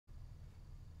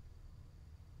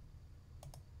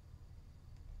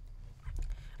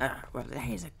Well,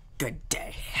 today is a good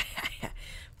day.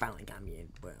 Finally got me in,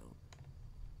 well,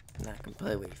 not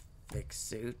completely fixed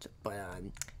suit, but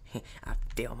I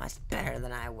feel much better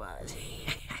than I was.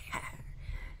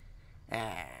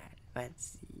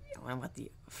 Let's see. I wonder what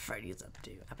the Freddy's up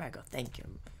to. I better go thank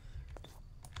him.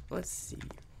 Let's see.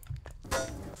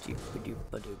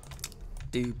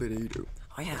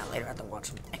 Oh yeah, later I have to watch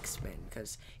some X-Men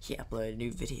because he uploaded a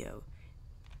new video.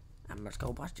 I'm just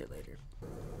gonna watch it later.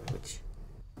 Which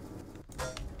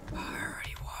I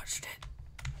already watched it.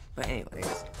 But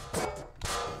anyways,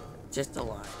 just a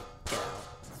lie. Get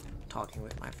out. Talking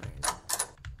with my friends.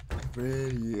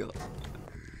 Freddy.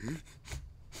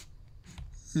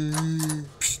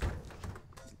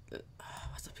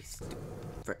 What's up, you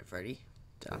stupid Freddy?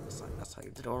 I saw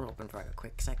the door open for like a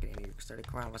quick second and you started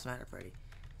crying. What's the matter, Freddy?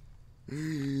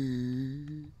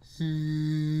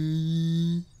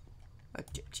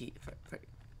 Gee, Freddy.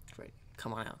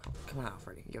 Come on out. Come on out,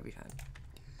 Freddy. You'll be fine.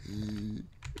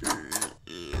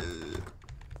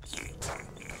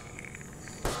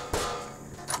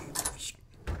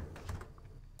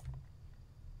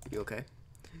 You okay?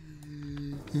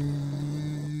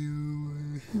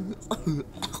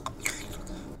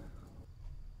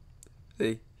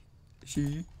 Hey,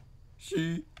 she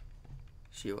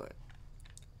what?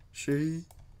 She.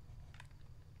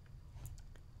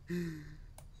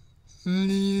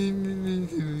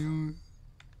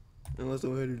 Unless I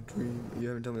had a dream. You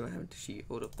haven't told me what happened to she.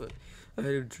 Hold up, but I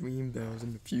had a dream that I was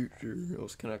in the future. It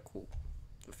was kind of cool.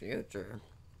 The future.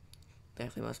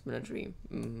 Definitely must have been a dream.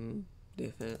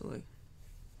 Definitely.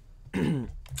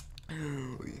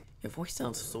 Your voice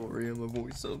sounds sorry. My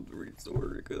voice sounds really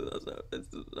sorry because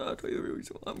I'll tell you the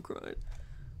reason why I'm crying.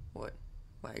 What?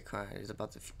 Why are you crying? Is it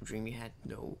about the dream you had?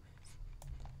 No.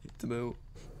 It's about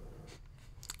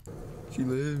she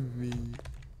left me.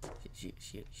 She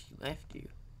left you.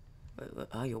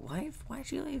 Oh, your wife? Why'd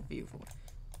she leave you for?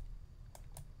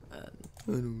 I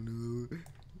don't know.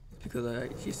 It's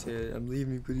because she said I'm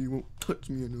leaving because you won't touch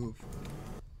me enough.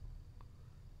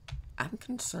 I'm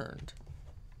concerned.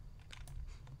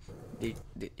 Did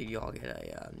y'all get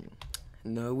a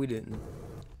no, we didn't.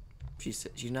 She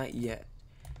said she's not yet.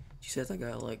 She says I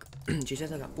got like she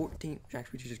says I got 14.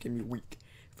 Actually, she just gave me a week.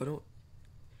 If I don't,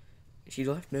 she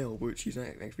left now, but she's not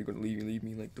actually gonna leave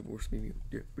me like divorce me.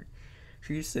 Yeah, but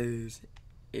she says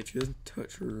if she doesn't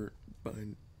touch her by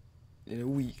in a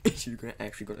week, she's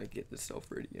actually gonna get this stuff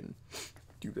ready and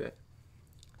do that.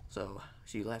 So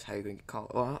she left. How you gonna get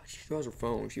called? Well, she still has her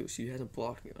phone. She hasn't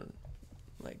blocked me on.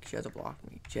 Like, she hasn't blocked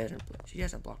me. She hasn't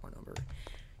blocked my number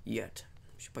yet.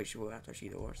 She will after she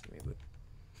divorced me, but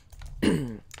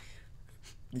you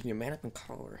can man up and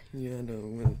call her. Yeah, no,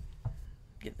 we'll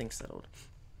get things settled.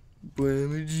 But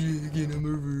I'm a chicken, I'm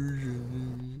a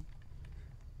virgin.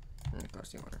 Of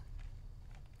course you are.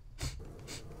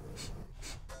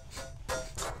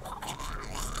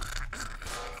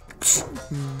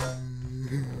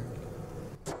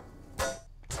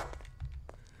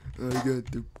 I got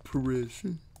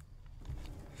depression.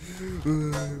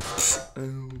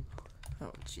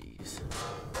 Oh jeez.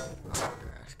 Oh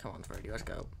gosh, come on, Freddy, let's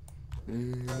go.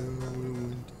 Come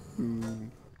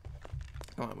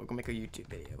on, we're gonna make a YouTube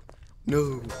video.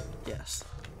 No. Yes.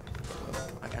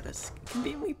 I got this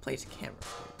conveniently placed camera.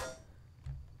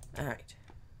 Alright.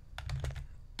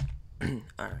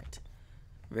 Alright.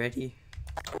 Ready?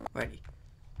 Ready.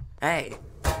 Hey!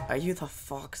 Are you the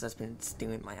fox that's been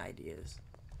stealing my ideas?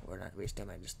 Or not really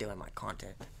stealing, just stealing my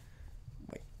content.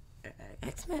 Wait,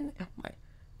 X-Men?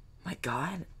 My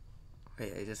God!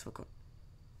 Wait, I just forgot.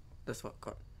 That's what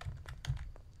got.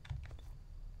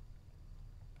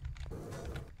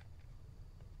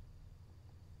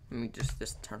 Let me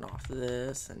just turn off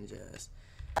this and just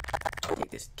take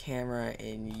this camera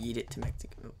and yeet it to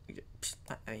Mexico.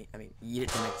 I mean, yeet it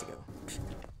to Mexico.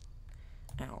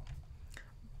 Ow.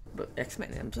 But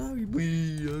X-Men, I'm sorry,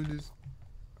 please.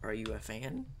 Are you a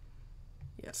fan?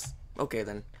 Yes. Okay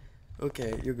then.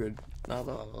 Okay, you're good. Blah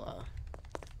blah blah.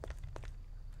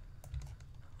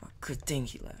 Oh, good thing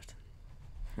he left.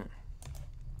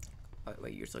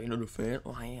 Wait, you're still not a fan?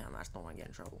 Oh, I am. I just don't want to get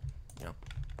in trouble. You know,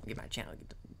 get my channel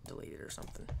get deleted or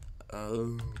something.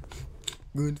 Oh,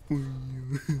 good for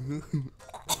you.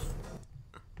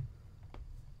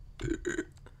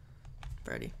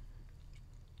 Freddy.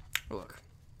 Look,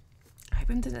 I've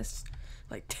been to this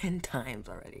like 10 times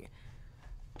already.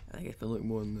 I think it's been like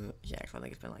more than that. Yeah, actually, I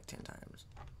think it's been like 10 times.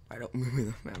 I don't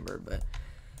really remember, but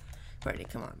Freddy,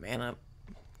 come on, man up.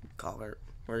 Call her.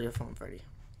 Where's your phone, Freddy?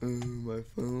 My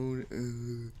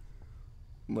phone.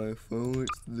 My phone.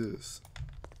 It's this.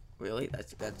 Really?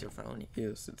 That's your phone?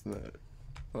 Yes, it's that.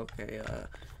 Okay.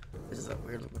 This is a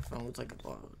weird looking phone. It's like a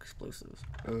lot of explosives.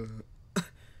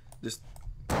 Just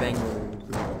bang on.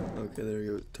 Okay, there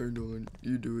you go. It's turned on.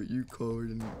 You do it. You call it,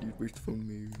 and you waste the phone to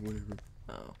me. Whatever.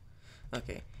 Oh,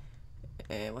 okay.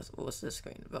 And what's this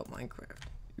screen about Minecraft?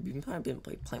 You've probably been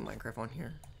playing Minecraft on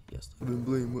here. Yes, I've been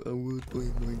playing. I was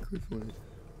playing Minecraft on it.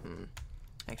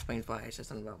 Explains why it says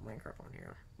something about Minecraft on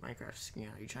here. Minecraft skin.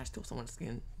 Are you trying to steal someone's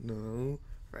skin? No.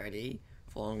 Freddy.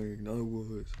 Flying. I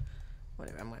was.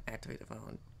 Whatever. I'm gonna activate the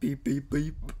phone. Beep beep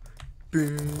beep.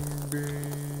 Bing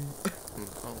bing.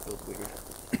 Phone feels weird.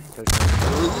 That's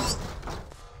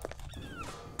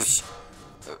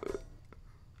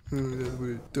what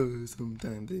it does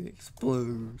sometimes. It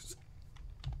explodes.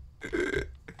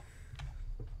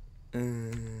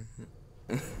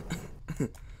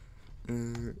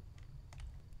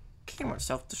 Camera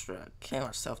self-destruct.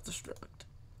 Camera self-destruct.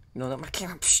 You know that my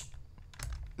camera.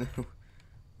 No.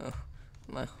 Oh,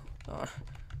 my.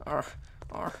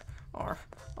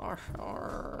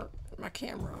 My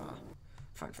camera.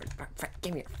 Fine.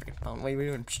 Give me your freaking phone. What are you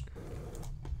doing?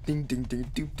 Ding ding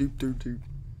ding doop doop doop doop.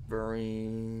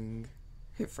 Bring.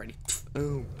 Hit Freddy.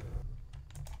 Oh.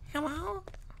 Hello?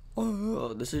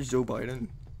 Oh, this is Joe Biden.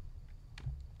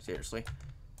 Seriously.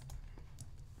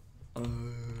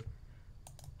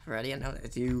 Freddy, I know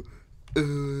that's you.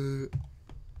 I'm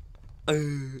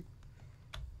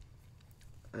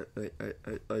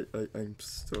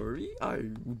sorry. I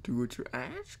will do what you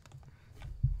asked.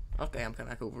 Okay, I'm coming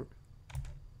back over.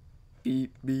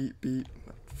 Beep, beep, beep.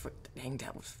 Dang,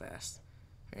 that was fast.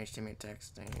 She sent me a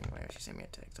text. Dang, why she sent me a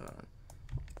text? Hold on.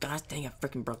 God dang, I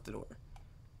freaking broke the door.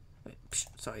 Wait,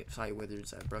 sorry,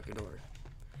 Withers, I broke your door.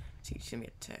 She sent me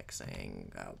a text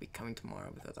saying I'll be coming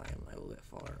tomorrow because I am a little bit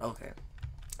far. Okay.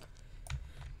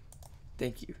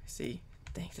 Thank you. See?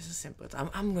 Thanks, this is simple.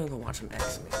 I'm gonna go watch some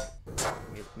X-Men.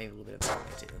 Maybe a little bit of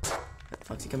anime too.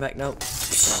 Foxy, come back. No.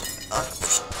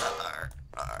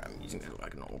 I'm using the door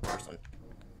like a normal person.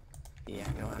 Yeah,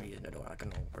 no, I'm using the door like a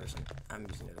normal person. I'm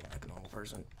using the door like a normal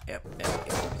person. Yep.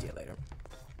 See you later.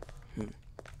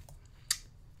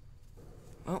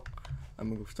 Well, I'm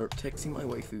gonna go start texting my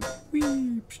waifu.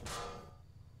 Whee!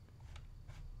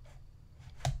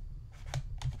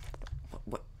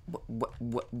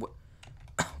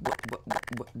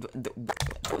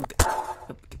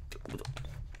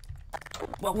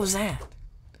 What was that?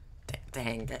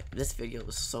 Dang, this video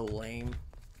was so lame.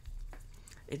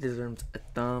 It deserves a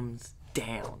thumbs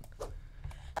down.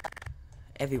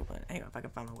 Everyone, hang on, if I can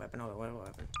find my weapon. Hold on, what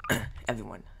weapon?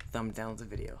 Everyone, thumbs down the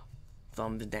video.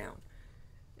 Thumbs down.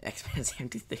 X-Men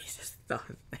 73 says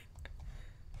thumbs down.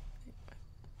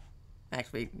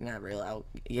 Actually, not really. I'll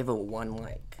give it 1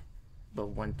 like, but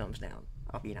 1 thumbs down.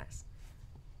 I'll be nice.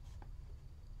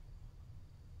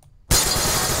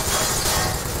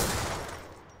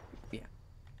 Yeah.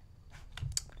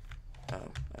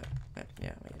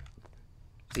 Yeah.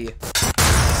 See ya.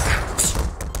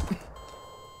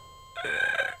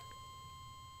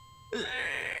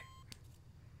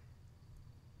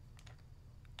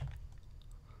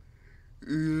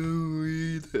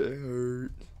 Ooh, that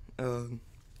hurt.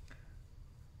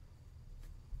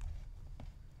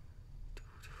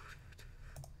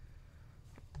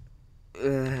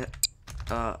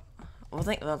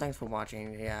 Well, thanks for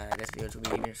watching. Yeah, this video will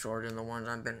be even shorter than the ones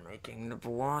I've been making. Number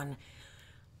 1,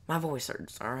 my voice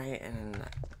hurts, alright? And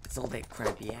it's a little bit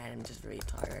crampy. I'm just really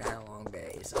tired. I had a long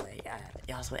day. So,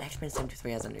 yeah, so X-Men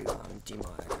 73 has a new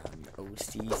Gmod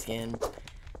OC skin.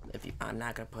 I'm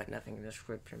not gonna put nothing in the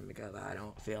description because I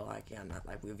don't feel like I'm not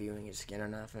like reviewing his skin or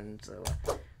nothing. So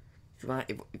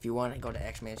if you want to go to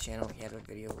X-Man's channel, he has a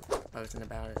video posting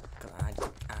about it. Cause I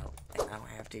don't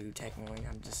have to technically.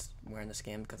 I'm just wearing the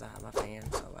skin because I'm a fan.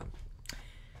 So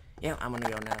yeah, I'm gonna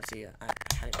go now. See, I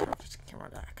had to turn off this camera.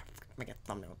 I can make a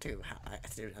thumbnail too. I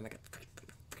make a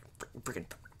freaking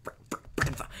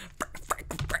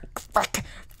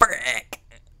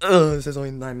this is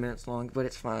only 9 minutes long, but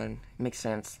it's fine. Makes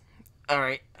sense.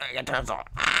 Alright, I got time off.